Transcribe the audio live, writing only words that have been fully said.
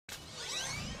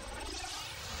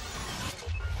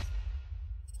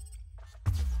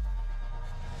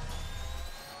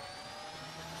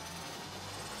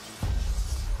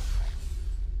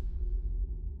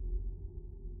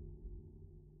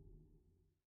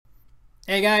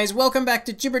Hey guys, welcome back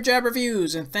to Jibber Jab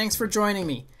Reviews, and thanks for joining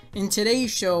me. In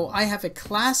today's show, I have a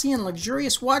classy and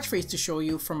luxurious watch face to show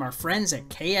you from our friends at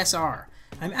KSR.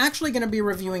 I'm actually going to be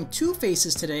reviewing two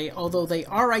faces today, although they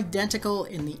are identical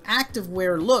in the active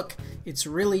wear look. It's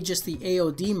really just the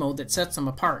AOD mode that sets them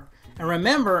apart. And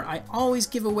remember, I always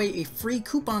give away a free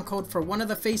coupon code for one of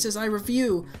the faces I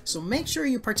review, so make sure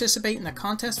you participate in the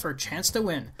contest for a chance to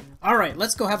win. Alright,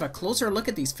 let's go have a closer look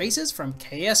at these faces from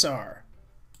KSR.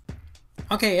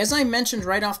 Okay, as I mentioned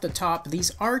right off the top,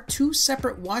 these are two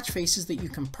separate watch faces that you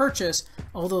can purchase,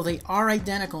 although they are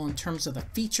identical in terms of the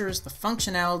features, the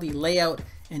functionality, layout,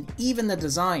 and even the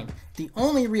design. The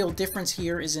only real difference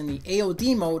here is in the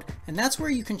AOD mode, and that's where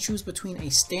you can choose between a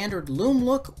standard lume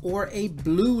look or a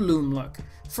blue lume look.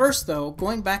 First though,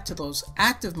 going back to those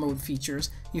active mode features,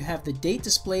 you have the date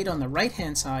displayed on the right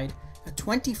hand side, a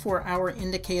 24-hour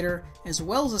indicator, as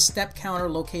well as a step counter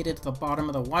located at the bottom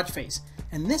of the watch face.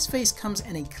 And this face comes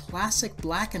in a classic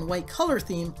black and white color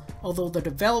theme, although the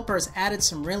developers added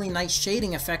some really nice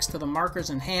shading effects to the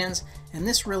markers and hands, and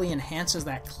this really enhances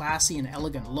that classy and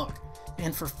elegant look.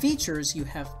 And for features, you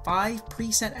have 5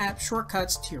 preset app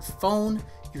shortcuts to your phone,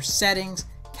 your settings,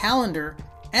 calendar,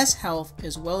 S-Health,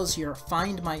 as well as your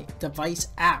Find My Device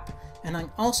app. And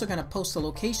I'm also going to post the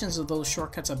locations of those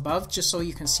shortcuts above just so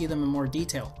you can see them in more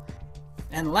detail.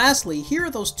 And lastly, here are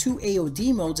those two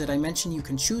AOD modes that I mentioned you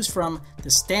can choose from, the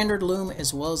standard lume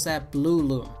as well as that blue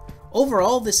lume.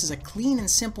 Overall, this is a clean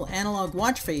and simple analog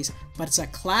watch face, but it's a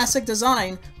classic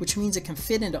design, which means it can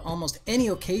fit into almost any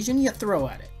occasion you throw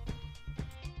at it.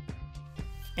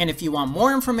 And if you want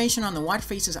more information on the watch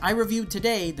faces I reviewed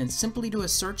today, then simply do a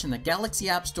search in the Galaxy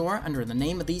App Store under the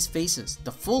name of these faces.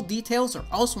 The full details are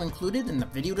also included in the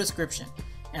video description.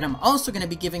 And I'm also going to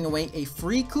be giving away a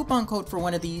free coupon code for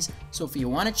one of these, so if you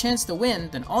want a chance to win,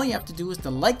 then all you have to do is to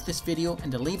like this video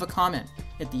and to leave a comment.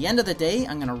 At the end of the day,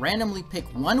 I'm going to randomly pick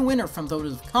one winner from those who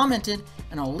have commented,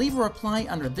 and I'll leave a reply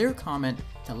under their comment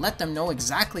to let them know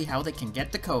exactly how they can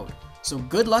get the code. So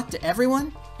good luck to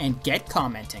everyone, and get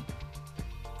commenting.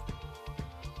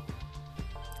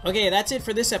 Okay, that's it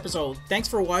for this episode. Thanks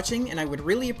for watching, and I would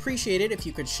really appreciate it if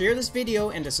you could share this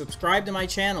video and to subscribe to my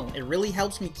channel. It really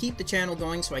helps me keep the channel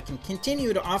going so I can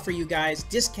continue to offer you guys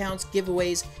discounts,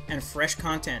 giveaways, and fresh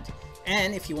content.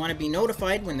 And if you want to be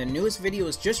notified when the newest video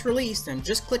is just released, then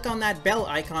just click on that bell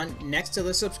icon next to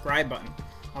the subscribe button.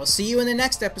 I'll see you in the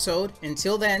next episode.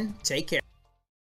 Until then, take care.